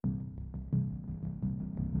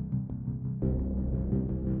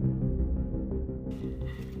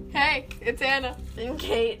Hey, it's Anna. And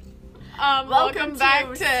Kate. Welcome back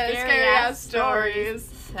to Scary Ass Stories.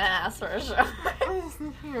 Sass for sure.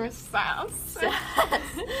 You're sass. Sass.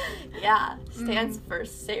 Yeah, stands for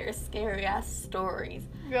Scary Ass Stories.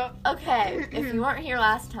 Yep. Okay, if you weren't here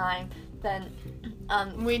last time, then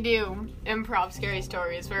We do improv scary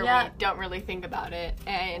stories where Yeah. we don't really think about it.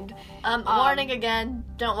 And warning again,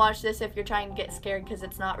 don't watch this if you're trying to get scared because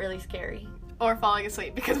it's not really scary. or falling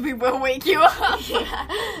asleep because we will wake you up. Yeah.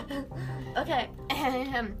 Okay.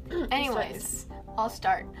 Anyways, I'll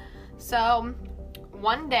start. So,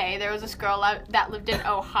 one day there was this girl that lived in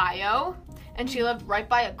Ohio, and she lived right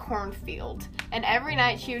by a cornfield. And every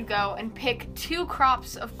night she would go and pick 2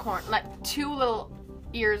 crops of corn, like 2 little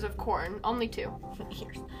ears of corn, only 2.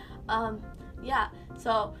 Years. Yeah,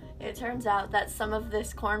 so it turns out that some of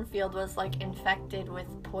this cornfield was like infected with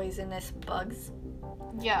poisonous bugs.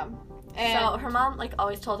 Yeah. And So her mom like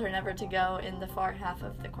always told her never to go in the far half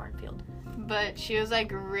of the cornfield. but she was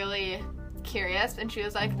like really curious, and she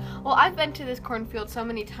was like, well, I've been to this cornfield so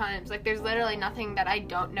many times, like there's literally nothing that I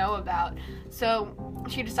don't know about. So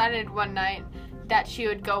she decided one night that she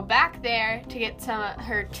would go back there to get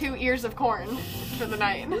her 2 ears of corn for the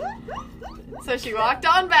night. So she walked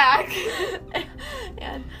on back.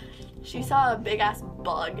 And she saw a big ass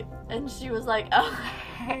bug and she was like, oh,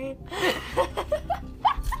 hey.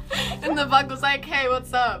 And the bug was like, hey,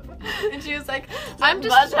 what's up? And she was like, I'm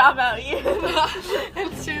just... Buzz, how about you?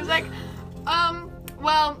 And she was like,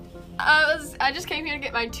 well, I just came here to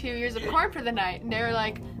get my 2 ears of corn for the night. And they were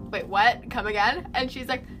like, wait, what? Come again? And she's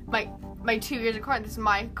like, my 2 ears of corn, this is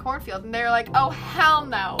my cornfield. And they were like, oh, hell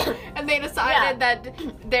no. And they decided that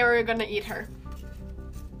they were gonna eat her.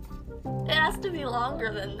 It has to be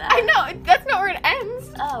longer than that. I know, that's not where it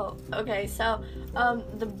ends. Oh, okay. So,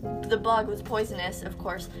 the bug was poisonous, of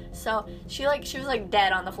course. So she was like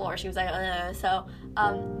dead on the floor. She was like,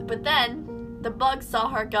 but then the bug saw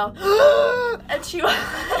her go, and she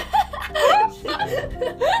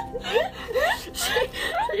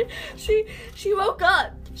she woke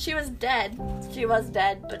up. She was dead. She was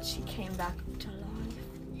dead, but she came back to life.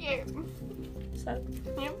 Yeah. So,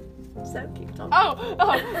 Yep. so keep talking.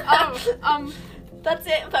 That's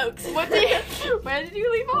it, folks. Where did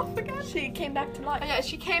you leave off again? She came back to life. Oh, yeah,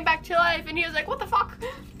 she came back to life, and he was like, what the fuck?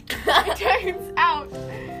 It turns out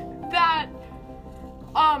that,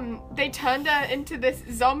 they turned her into this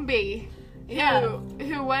zombie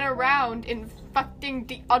who went around infecting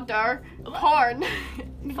the other corn.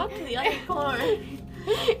 Fuck the other corn.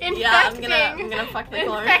 Infecting, Yeah, I'm gonna fuck the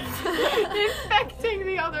corn. Infecting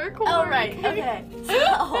the other corn. Oh, right, okay.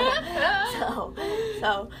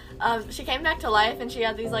 So, she came back to life and she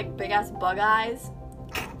had these, like, big-ass bug eyes.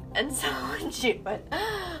 And so when she went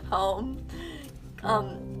home,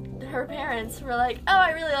 her parents were like, oh, I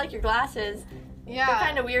really like your glasses. Yeah. They're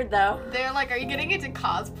kind of weird, though. They're like, are you getting into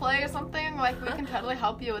cosplay or something? Like, we can totally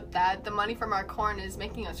help you with that. The money from our corn is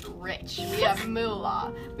making us rich. We have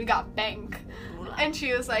moolah. We got bank. And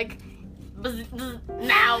she was like, bzz, bzz,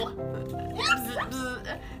 now. Bzz,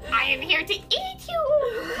 bzz, I am here to eat you.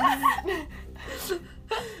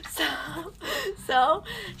 So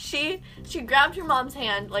she grabbed her mom's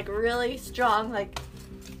hand, like, really strong, like,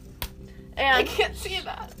 and I can't see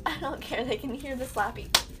that. I don't care, they can hear the slappy.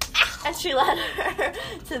 And she led her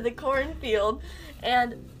to the cornfield,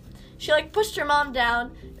 and she, like, pushed her mom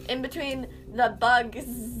down in between the bugs.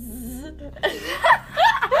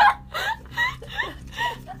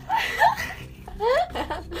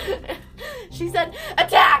 She said,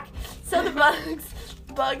 attack! So the bugs.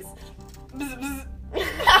 Bzz, bzz.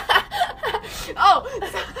 Oh!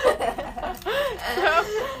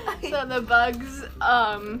 So the bugs,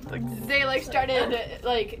 they, like, started,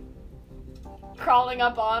 like, crawling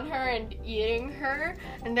up on her and eating her,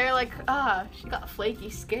 and they're like, she got flaky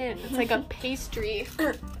skin. It's like a pastry.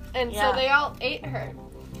 And so they all ate her.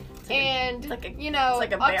 And, like a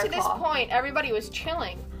up bear to this claw. point, everybody was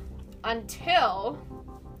chilling until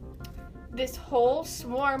this whole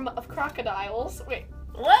swarm of crocodiles,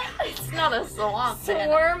 What? It's not a swamp.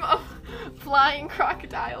 swarm of flying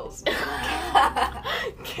crocodiles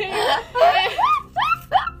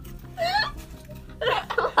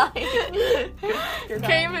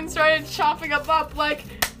came and started chopping up like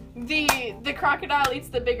the crocodile eats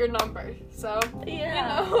the bigger number. So,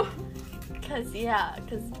 Yeah. Cause yeah.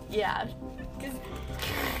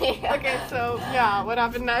 Okay, so what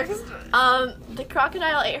happened next? The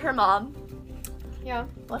crocodile ate her mom. Yeah,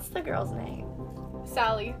 What's the girl's name?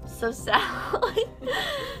 Sally. So Sally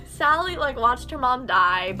like watched her mom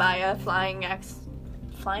die by a flying X.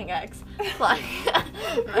 Flying X. Flying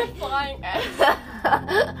X.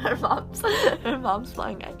 her mom's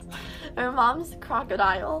flying X. Her mom's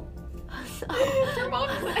crocodile. Her mom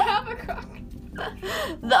doesn't have a croc.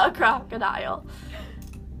 The crocodile.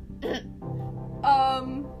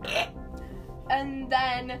 And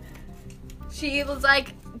then she was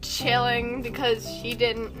like chilling because she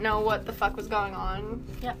didn't know what the fuck was going on.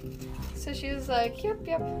 Yep. So she was like, yep,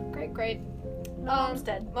 great. My mom's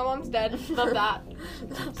dead. My mom's dead. Love that.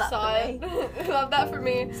 Love that Saw for it. me. Love that for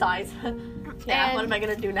me. Size. Yeah, And- what am I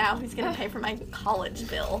gonna do now? Who's gonna pay for my college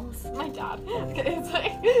bills? My dad. It's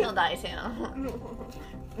like. He'll die soon.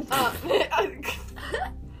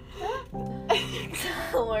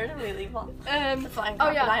 Where did we leave off? The flying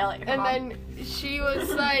Oh yeah, crocodile at your and mom. then she was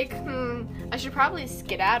like, I should probably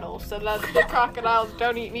skedaddle so that the crocodiles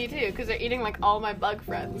don't eat me too, because they're eating like all my bug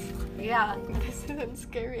friends. Yeah. This isn't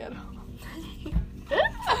scary at all.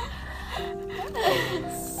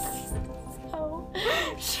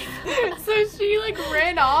 So she like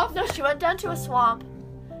ran off. No, she went down to a swamp,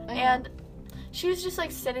 and she was just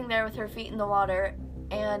like sitting there with her feet in the water,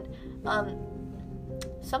 and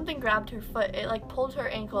something grabbed her foot. It like pulled her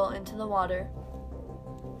ankle into the water.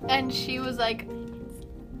 And she was like,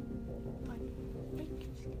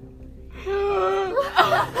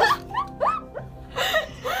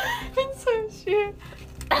 and so she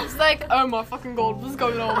was like, oh my fucking god, what's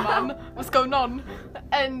going on, man? What's going on?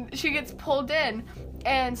 And she gets pulled in,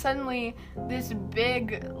 and suddenly this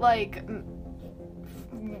big, like,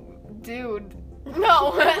 dude.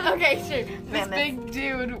 No, okay, sure. This Mammoth. big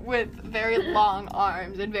dude with very long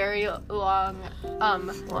arms and very long,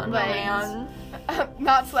 legs.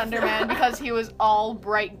 Not Slenderman, because he was all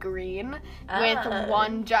bright green with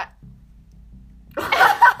one giant. He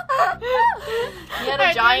had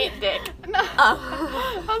a giant dick. No,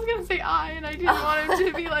 I was gonna say and I didn't want him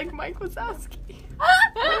to be like Mike Wazowski.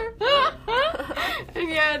 And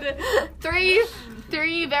he had three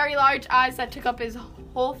very large eyes that took up his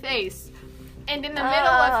whole face. And in the middle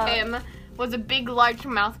of him was a big, large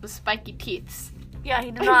mouth with spiky teeth. Yeah,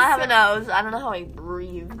 he did not have a nose. I don't know how he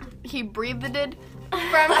breathed. He breathed it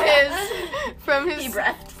from his He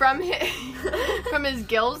breathed. from his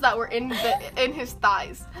gills that were in his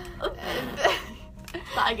thighs.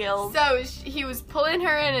 Thigh gills. So he was pulling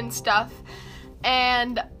her in and stuff,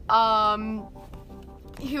 and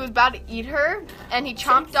he was about to eat her, and he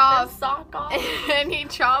chomped off. Sock off. And he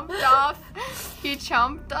chomped off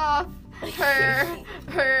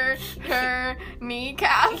her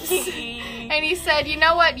kneecaps. And he said, "You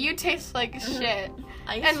know what? You taste like shit."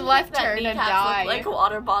 I used And to left think that her to kneecaps die. look like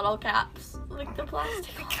water bottle caps, like the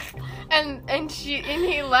plastic. And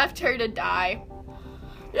he left her to die.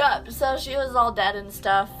 Yeah, so she was all dead and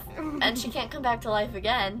stuff, and she can't come back to life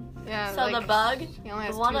again. Yeah. So like, the bug, he only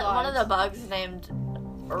has one two of the lives. bugs named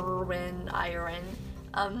Irwin. Irwin Iron?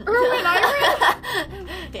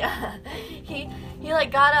 Yeah, he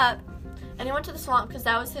like got up, and he went to the swamp because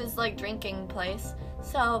that was his like drinking place.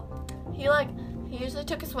 So he usually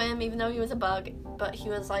took a swim, even though he was a bug, but he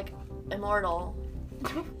was like immortal.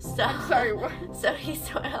 So, Sorry, what? So he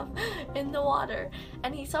swam in the water,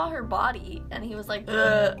 and he saw her body, and he was like,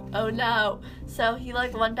 oh no. So he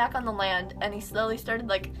like went back on the land, and he slowly started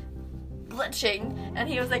like glitching, and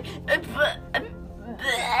he was like,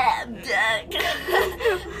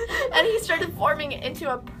 and he started forming into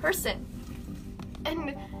a person.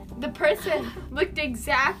 And the person looked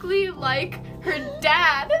exactly like her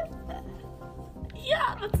dad.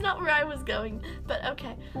 Yeah, that's not where I was going, but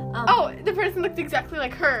okay. Oh, the person looked exactly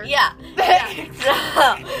like her. Yeah.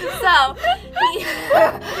 So he.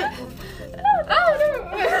 Oh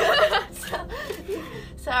no.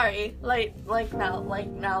 Sorry, like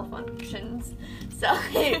malfunctions. So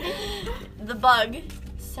the bug,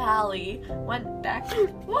 Sally, went back.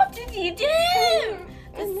 What did you do?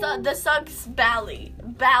 The sug's Bally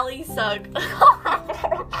sug.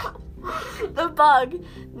 The bug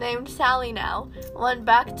named Sally now went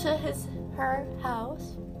back to her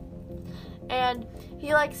house, and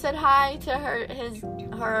he like said hi to her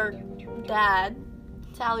dad,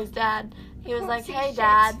 Sally's dad. He was like, "Hey,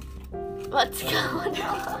 Dad, what's going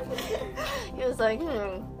on?" He was like,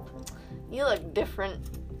 "You look different."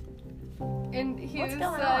 And he What's was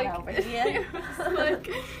going like, on over here? he was like,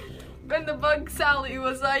 and the bug Sally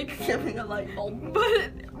was like, Giving a light bulb.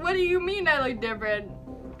 "But what do you mean I look different?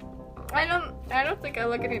 I don't think I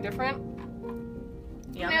look any different."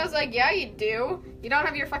 Yeah. And I was like, "Yeah, you do. You don't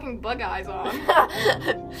have your fucking bug eyes on."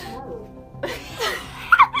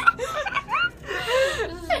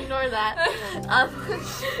 Just ignore that.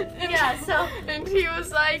 Yeah. So And he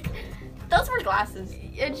was like, those were glasses.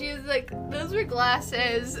 and she was like, "Those were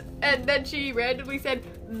glasses." And then she randomly said,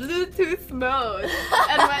 "Bluetooth mode,"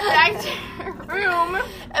 and went back to her room. room.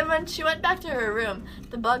 And when she went back to her room,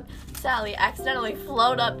 the bug Sally accidentally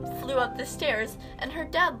flew up the stairs, and her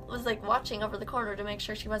dad was like watching over the corner to make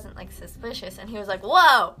sure she wasn't like suspicious, and he was like,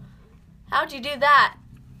 "Whoa, how'd you do that?"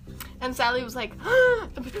 And Sally was like, I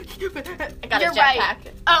got "You're a right."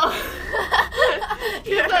 jetpack. Oh.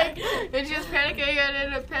 She's like, and she was panicking, and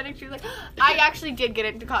in a panic, she was like, I actually did get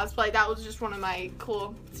into cosplay. That was just one of my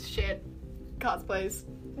cool shit cosplays.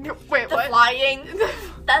 Wait, The what? flying.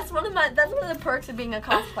 That's one of the perks of being a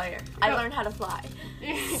cosplayer. I learned how to fly.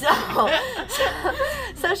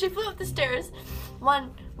 So she flew up the stairs,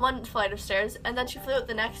 one flight of stairs, and then she flew up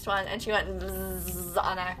the next one, and she went bzzz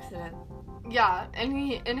on accident. Yeah,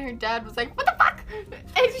 and her dad was like, "What the fuck?"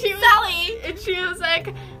 And she was, Sally! and she was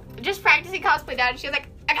like, "Just practicing cosplay, Dad." And she was like,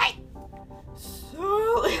 "Okay."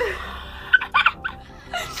 Sally.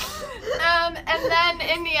 And then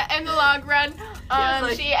in the long run,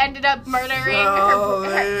 like, she ended up murdering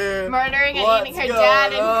murdering and eating her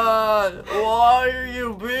dad. And Why are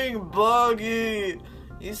you being buggy?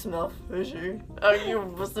 You smell fishy. Oh,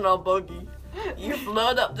 you smell buggy. You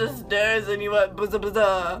floated up the stairs and you went buzza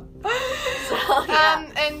buzza. So,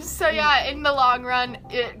 yeah. And so in the long run,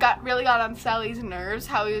 it really got on Sally's nerves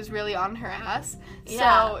how he was really on her ass.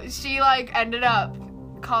 Yeah. So she like ended up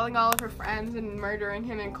calling all of her friends and murdering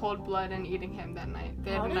him in cold blood and eating him that night.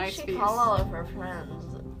 They had How a did nice she feast. call all of her friends?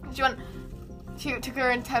 She took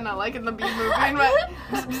her antenna like in the Bee movie and went,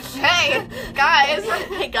 "Hey guys!"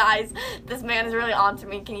 Hey guys, this man is really onto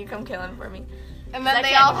me. Can you come kill him for me? And then I they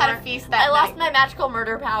can't all had a anymore. feast that I lost night. my magical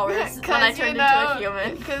murder powers when I turned into a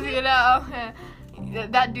human. Because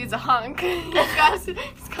that dude's a hunk.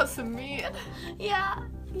 He's got some meat. Yeah,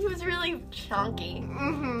 he was really chunky.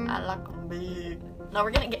 Mm-hmm. I like him big. No,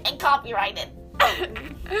 we're gonna get copyrighted.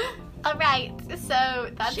 All right, so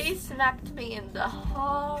that's She smacked me in the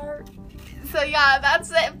heart. so yeah, that's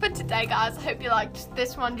it for today, guys. I hope you liked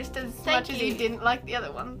this one just as Thank much as you you. didn't like the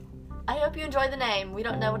other one. I hope you enjoy the name. We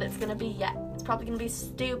don't know what it's gonna be yet. It's probably gonna be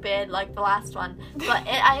stupid like the last one, but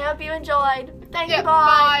I hope you enjoyed. Thank you.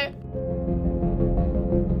 Bye. Bye.